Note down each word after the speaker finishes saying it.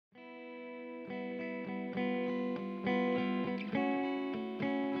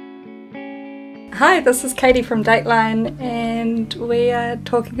Hi, this is Katie from Dateline, and we are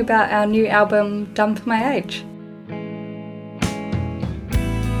talking about our new album, Done for My Age.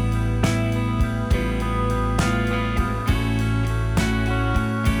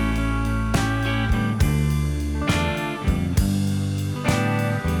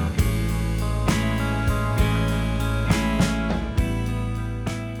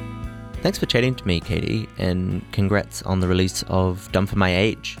 Thanks for chatting to me, Katie, and congrats on the release of Done for My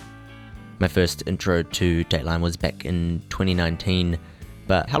Age. My first intro to Dateline was back in 2019,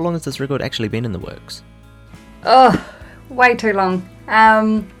 but how long has this record actually been in the works? Oh, way too long.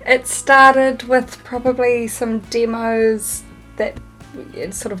 It started with probably some demos that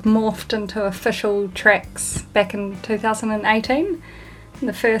it sort of morphed into official tracks back in 2018,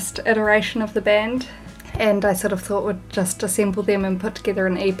 the first iteration of the band. And I sort of thought we'd just assemble them and put together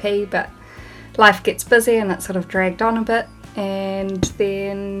an EP, but life gets busy and it sort of dragged on a bit. And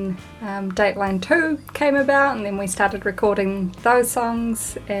then Dateline 2 came about, and then we started recording those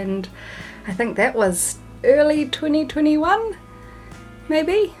songs, and I think that was early 2021,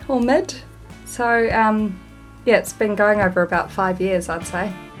 maybe, or mid. So yeah, it's been going over about 5 years, I'd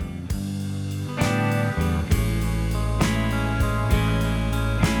say.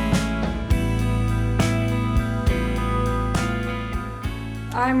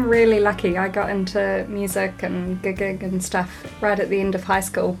 I'm really lucky. I got into music and gigging and stuff right at the end of high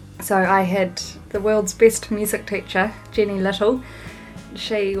school. So I had the world's best music teacher, Jenny Little.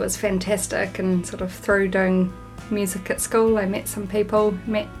 She was fantastic, and sort of through doing music at school I met some people,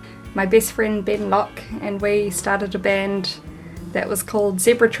 met my best friend Ben Locke, and we started a band that was called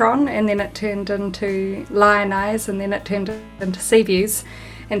Zebratron, and then it turned into Lion Eyes, and then it turned into Seaviews.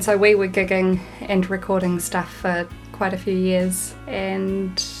 And so we were gigging and recording stuff for quite a few years,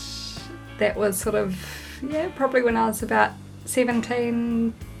 and that was sort of, probably when I was about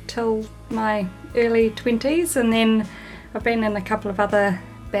 17 till my early 20s, and then I've been in a couple of other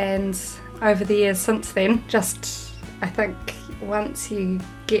bands over the years since then. Just, I think once you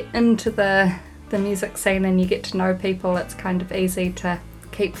get into the music scene and you get to know people, it's kind of easy to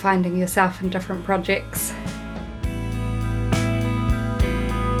keep finding yourself in different projects.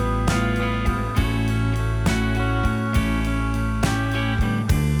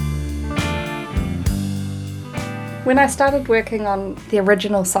 When I started working on the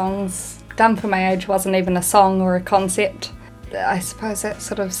original songs, Done for My Age wasn't even a song or a concept. I suppose that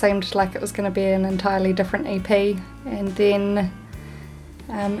sort of seemed like it was going to be an entirely different EP, and then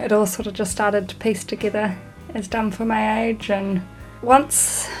it all sort of just started to piece together as Done for My Age. And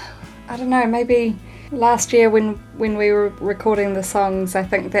once, I don't know, maybe last year when we were recording the songs, I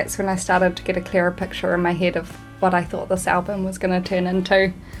think that's when I started to get a clearer picture in my head of what I thought this album was going to turn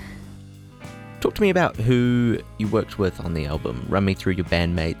into. Talk to me about who you worked with on the album. Run me through your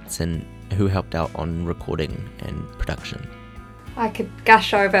bandmates and who helped out on recording and production. I could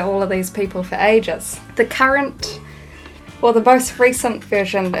gush over all of these people for ages. The most recent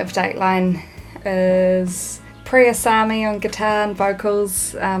version of Dateline is Priya Sami on guitar and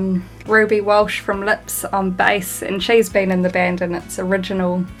vocals, Ruby Walsh from Lips on bass, and she's been in the band in its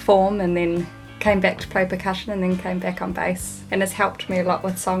original form and then came back to play percussion and then came back on bass, and has helped me a lot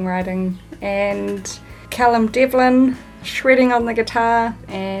with songwriting. And Callum Devlin shredding on the guitar,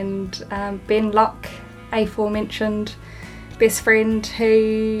 and Ben Locke, aforementioned best friend,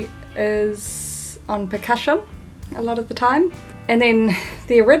 he is on percussion a lot of the time. And then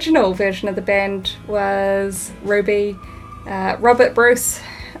the original version of the band was Ruby, Robert Bruce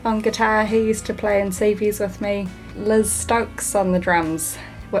on guitar, he used to play in Seaviews with me, Liz Stokes on the drums,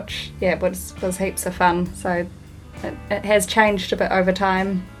 which was heaps of fun. So it has changed a bit over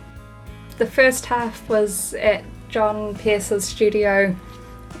time. The first half was at John Pearce's studio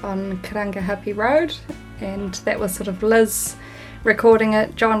on Karangahape Road, and that was sort of Liz recording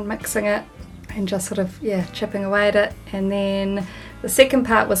it, John mixing it, and just sort of chipping away at it. And then the second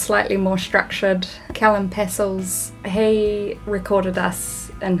part was slightly more structured. Callum Passels, he recorded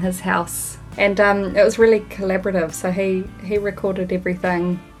us in his house, and it was really collaborative. So he recorded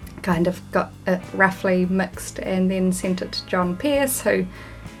everything, kind of got it roughly mixed, and then sent it to John Pearce, who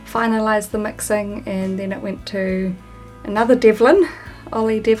finalised the mixing, and then it went to another Devlin,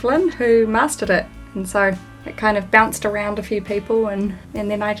 Ollie Devlin, who mastered it. And so it kind of bounced around a few people, and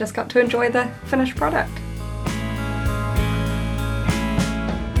then I just got to enjoy the finished product.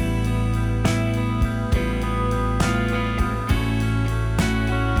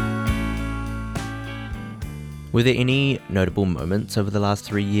 Were there any notable moments over the last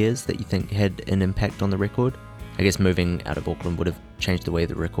 3 years that you think had an impact on the record? I guess moving out of Auckland would have changed the way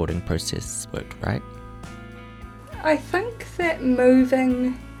the recording process worked, right? I think that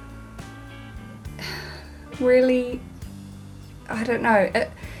moving really, I don't know,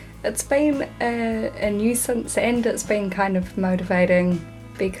 it's been a nuisance, and it's been kind of motivating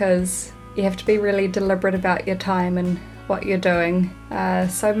because you have to be really deliberate about your time and what you're doing.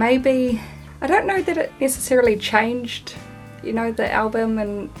 So maybe, I don't know that it necessarily changed, the album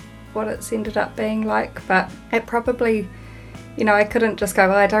and what it's ended up being like, but it probably, I couldn't just go,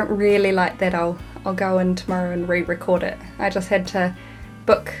 well, I don't really like that, I'll go in tomorrow and re-record it. I just had to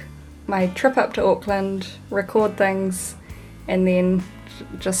book my trip up to Auckland, record things, and then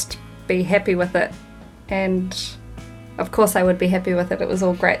just be happy with it. And of course I would be happy with it, it was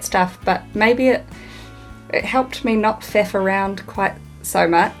all great stuff, but maybe it helped me not faff around quite so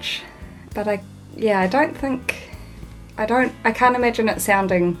much. But I can't imagine it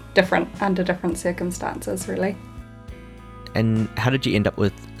sounding different under different circumstances, really. And how did you end up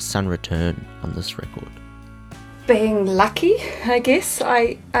with Sun Return on this record? Being lucky, I guess.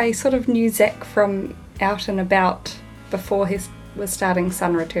 I sort of knew Zach from out and about before he was starting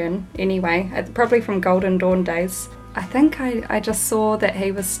Sun Return anyway, probably from Golden Dawn days. I think I just saw that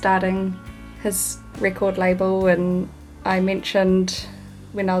he was starting his record label, and I mentioned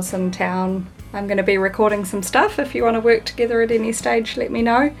when I was in town, I'm going to be recording some stuff, if you want to work together at any stage, let me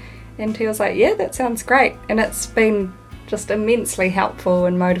know. And he was like, yeah, that sounds great. And it's been just immensely helpful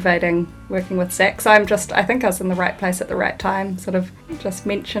and motivating working with Zach. So I think I was in the right place at the right time, sort of just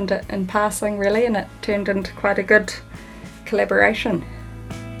mentioned it in passing really, and it turned into quite a good collaboration.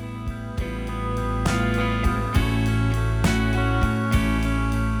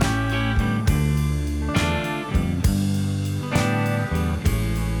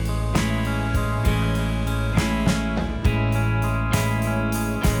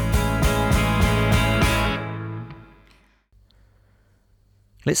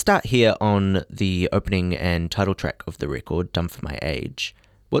 Let's start here on the opening and title track of the record, Dumb for My Age.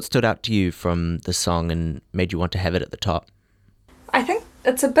 What stood out to you from the song and made you want to have it at the top? I think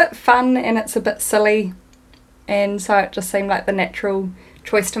it's a bit fun and it's a bit silly, and so it just seemed like the natural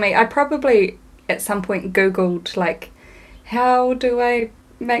choice to me. I probably at some point Googled, like, how do I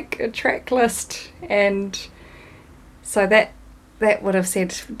make a track list? And so that would have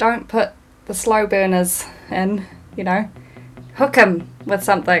said, don't put the slow burners in, hook him with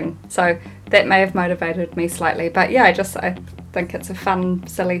something. So that may have motivated me slightly, but yeah, I think it's a fun,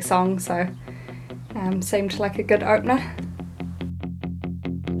 silly song, so seemed like a good opener.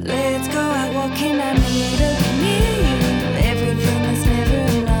 Let's go out walking, I need you. Everything is never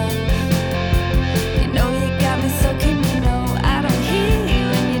enough. You got me soaking, I don't hear you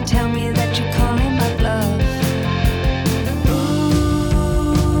when you tell me that you're calling my bluff.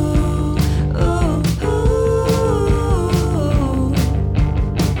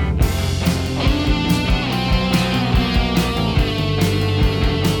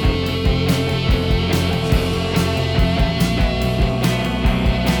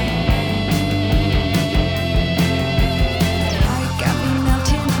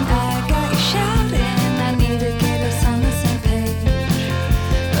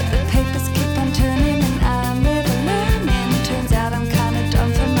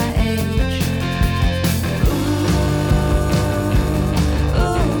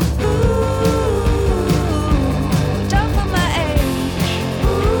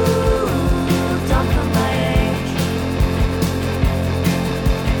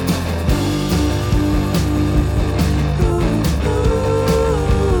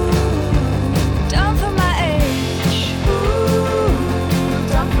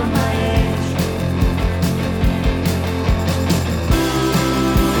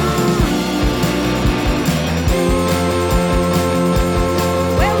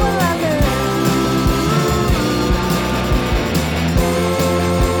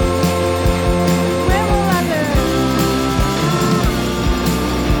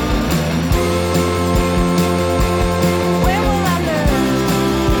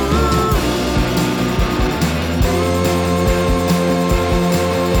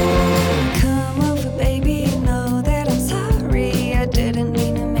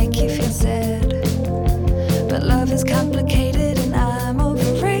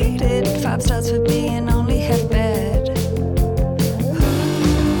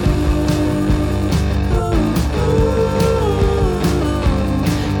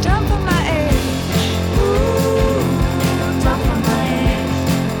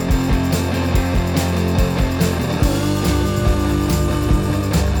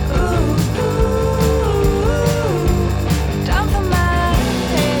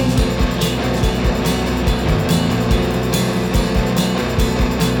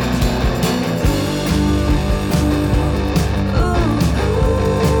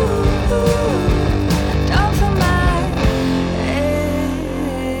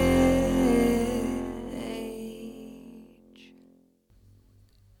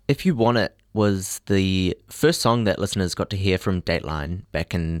 If You Want It was the first song that listeners got to hear from Dateline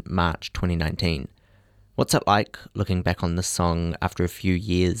back in March 2019. What's it like looking back on this song after a few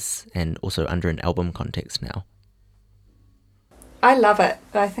years and also under an album context now? I love it.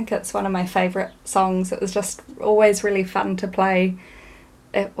 I think it's one of my favourite songs. It was just always really fun to play.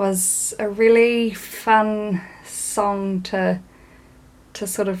 It was a really fun song to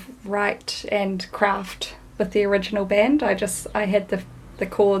sort of write and craft with the original band. I had the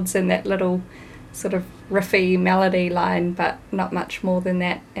chords and that little sort of riffy melody line, but not much more than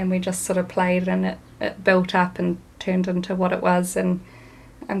that, and we just sort of played, and it built up and turned into what it was, and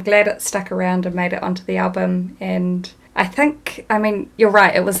I'm glad it stuck around and made it onto the album. And I think, I mean, you're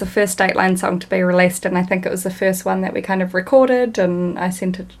right, it was the first Dateline song to be released, and I think it was the first one that we kind of recorded, and I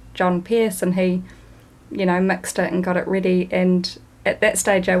sent it to John Pearce, and he, you know, mixed it and got it ready. And at that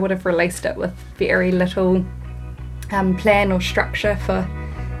stage I would have released it with very little plan or structure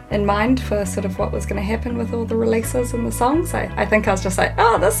in mind for sort of what was going to happen with all the releases and the songs. I think I was just like,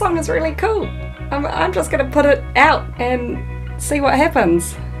 oh, this song is really cool. I'm just going to put it out and see what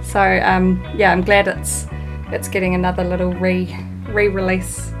happens. So yeah, I'm glad it's getting another little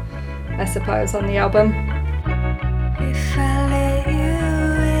re-release, I suppose, on the album. If I let you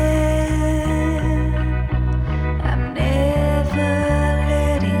in, I'm never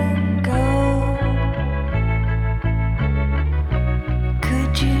letting go.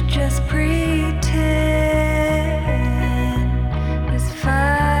 Could you just pretend this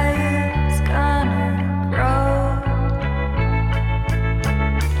fire's gonna grow?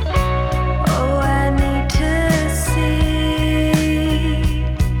 Oh, I need to see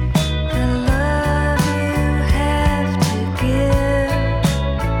the love you have to give.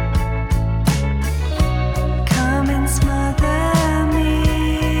 Come and smother me,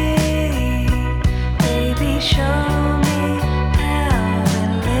 baby, show me how to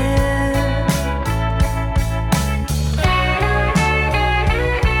live.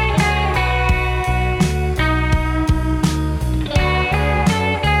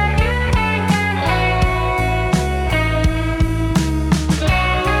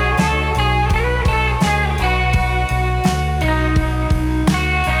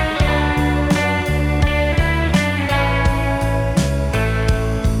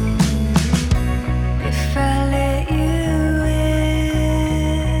 If I let you in,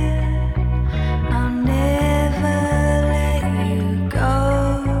 I'll never let you go.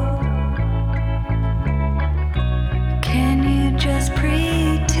 Can you just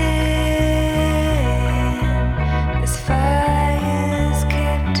pretend this fire's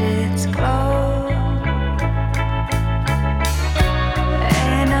kept its glow?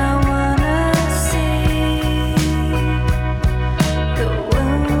 And I wanna see the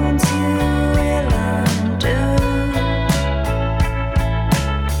wounds you will undo.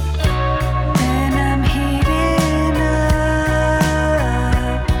 And I'm heating up.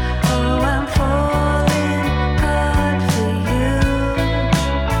 Oh, I'm falling hard for you.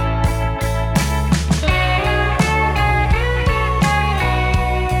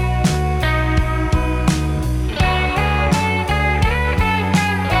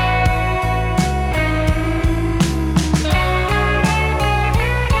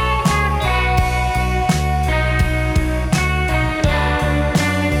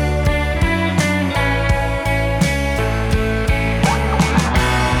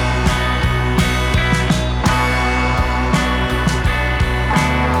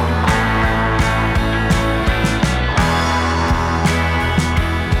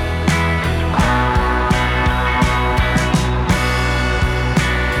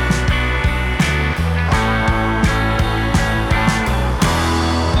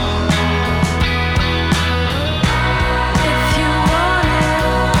 If you want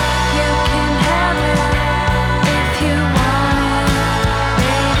it, you can have it. If you want it,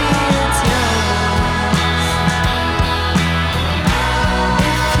 baby, it's yours. If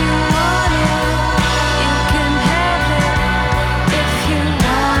you want it, you can have it. If you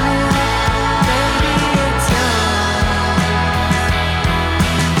want it, baby, it's yours.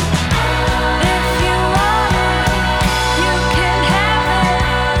 If you want it, you can have it.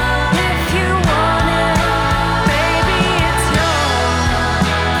 If you want it, baby, it's yours.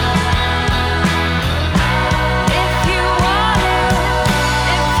 If you want it,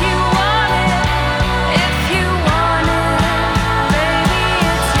 if you want it, if you want it, baby,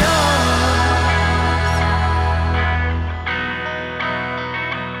 it's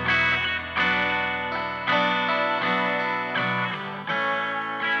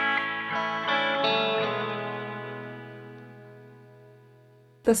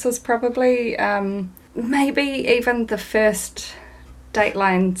This was probably maybe even the first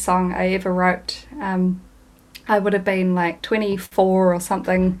Dateline song I ever wrote. I would have been like 24 or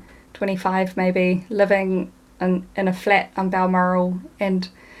something, 25 maybe, living in a flat on Balmoral, and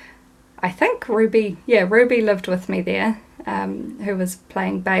I think Ruby lived with me there, who was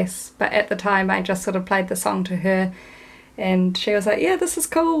playing bass, but at the time I just sort of played the song to her, and she was like, yeah, this is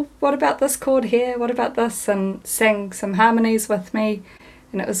cool, what about this chord here, what about this, and sang some harmonies with me,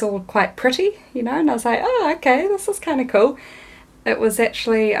 and it was all quite pretty, and I was like, oh, okay, this is kind of cool. It was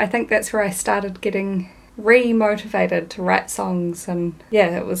actually, I think that's where I started getting re-motivated to write songs, and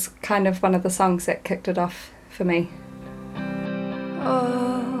yeah, it was kind of one of the songs that kicked it off for me.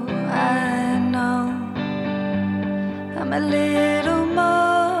 Oh, I know I'm a little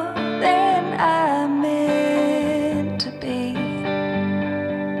more than I meant to be.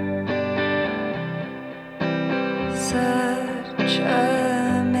 Such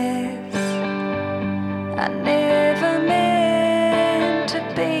a mess. I never meant to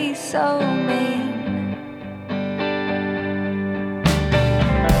be so mean.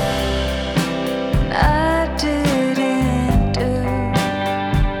 I didn't do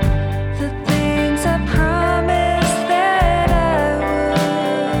the things I promised that I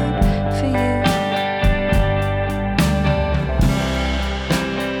would for you.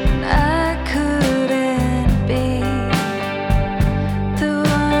 I couldn't be the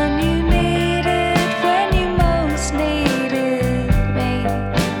one you needed when you most needed me.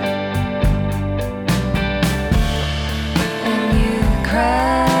 And you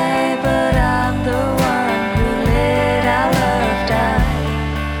cry, but I'm the one who let our love die.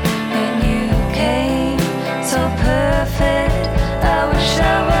 And you came so perfect, I wish I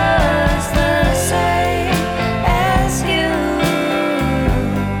was the same as you.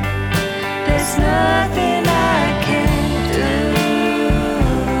 There's nothing I can do.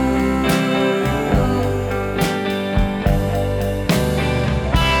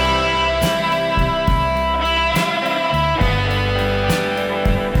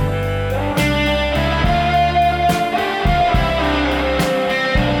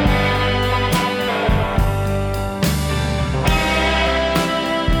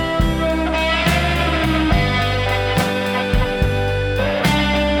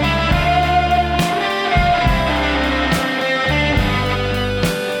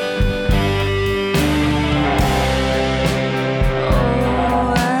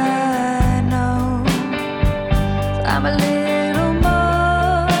 Oh, I know I'm a little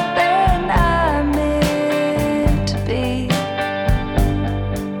more than I meant to be.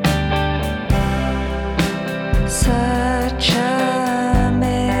 Such a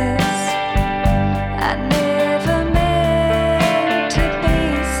mess. I never meant to be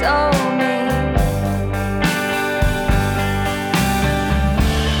so mean.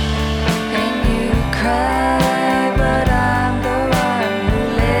 And you cry, but I'm the one who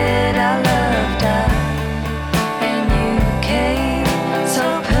let our love die. And you came so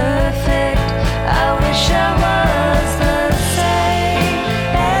perfect, I wish I was the same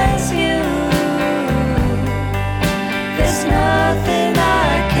as you. There's nothing I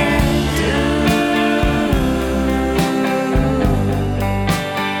can do.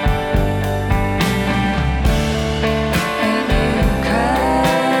 And you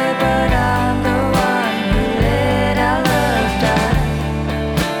cry, but I'm the one who let our love die.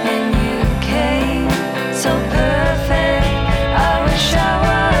 And you came so perfect, I wish I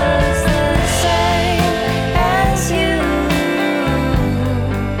was the same as you.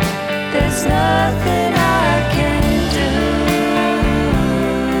 There's nothing I can do.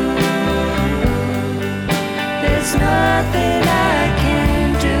 There's nothing I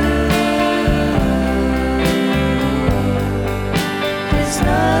can do. There's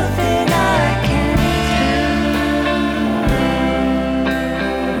nothing I can do.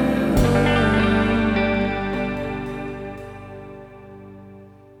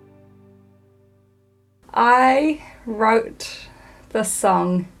 I wrote this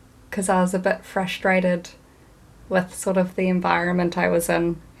song because I was a bit frustrated with sort of the environment I was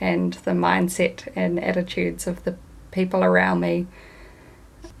in and the mindset and attitudes of the people around me,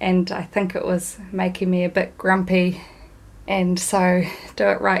 and I think it was making me a bit grumpy, and so Do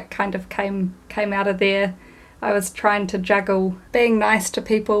It Right kind of came out of there. I was trying to juggle being nice to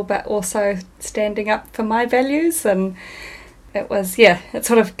people but also standing up for my values, and it was, it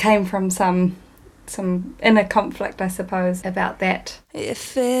sort of came from some inner conflict, I suppose, about that.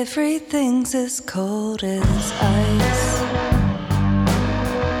 If everything's as cold as ice,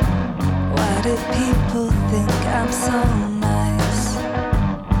 why do people think I'm so nice?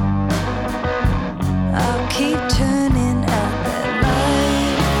 I'll keep turning out that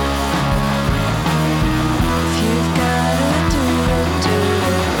light. If you've gotta do it,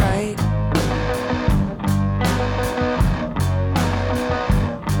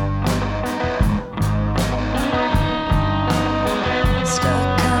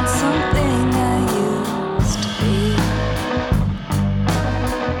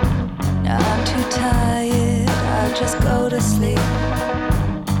 to sleep.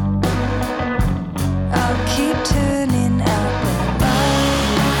 I'll keep turning out the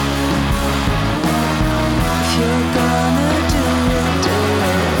light. If you're gonna do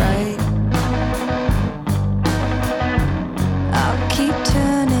it right. I'll keep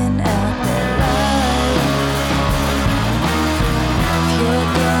turning out the light. If you're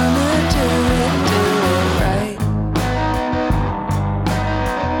gonna do it right.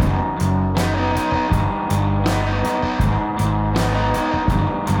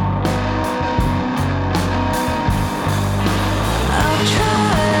 I'll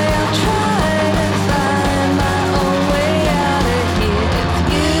try to find my own way out of here. If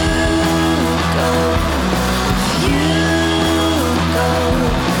you go,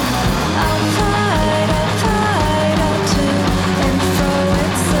 I'll fight out to and fro.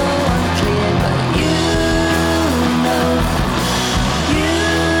 It's so unclear, but you know,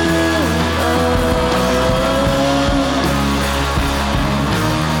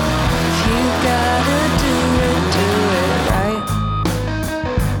 if you gotta do it right.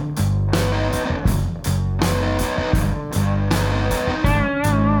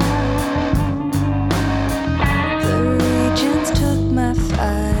 The regions took my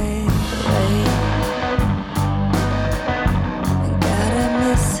fight away, and gotta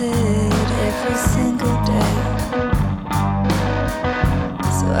miss it every single day.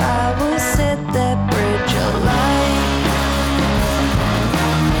 So I will set that bridge alight.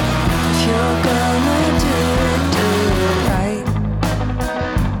 If you're gonna do it right.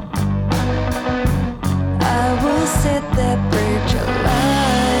 I will set that bridge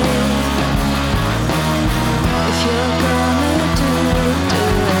alight. If you're gonna do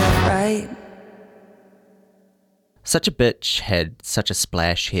it right. Such a Bitch had such a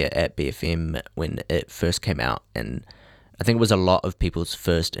splash here at BFM when it first came out, and I think it was a lot of people's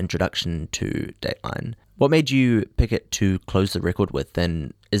first introduction to Dateline. What made you pick it to close the record with,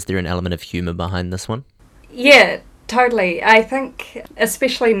 and is there an element of humour behind this one? Yeah, totally. I think,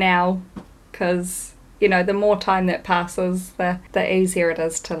 especially now, because, you know, the more time that passes, the easier it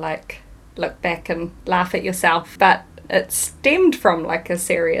is to, like, look back and laugh at yourself. But it stemmed from, like, a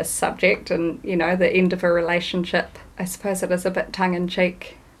serious subject and, you know, the end of a relationship. I suppose it is a bit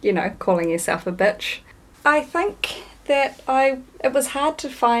tongue-in-cheek, you know, calling yourself a bitch. I think that it was hard to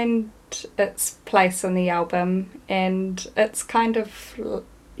find its place on the album, and it's kind of,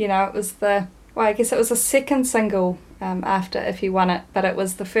 you know, it was I guess it was the second single after If You Want It, but it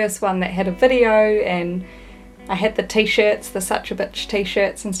was the first one that had a video, and I had the t-shirts, the Such a Bitch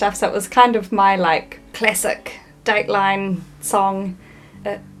t-shirts and stuff, so it was kind of my, like, classic Dateline song.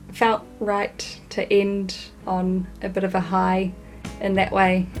 It felt right to end on a bit of a high in that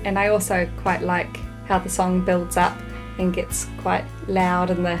way, and I also quite like how the song builds up and gets quite loud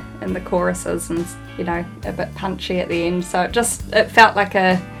in the choruses, and, you know, a bit punchy at the end. So it felt like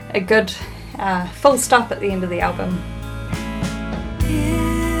a good full stop at the end of the album.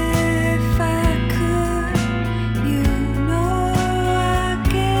 If I could, you know I'd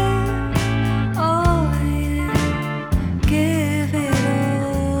give all in, give it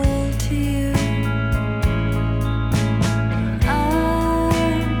all to you.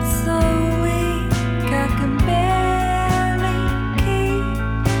 I'm so weak, I can barely keep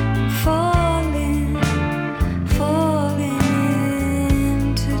falling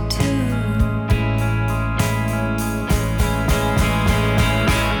into two.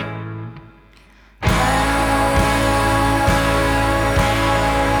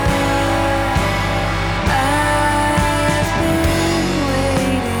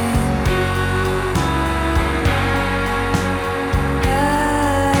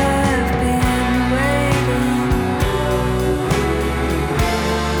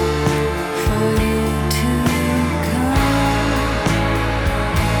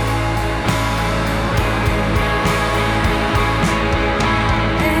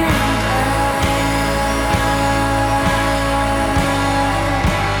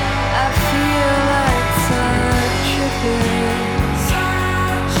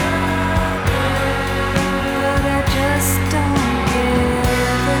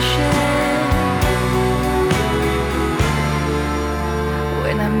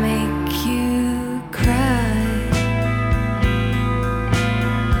 When I make you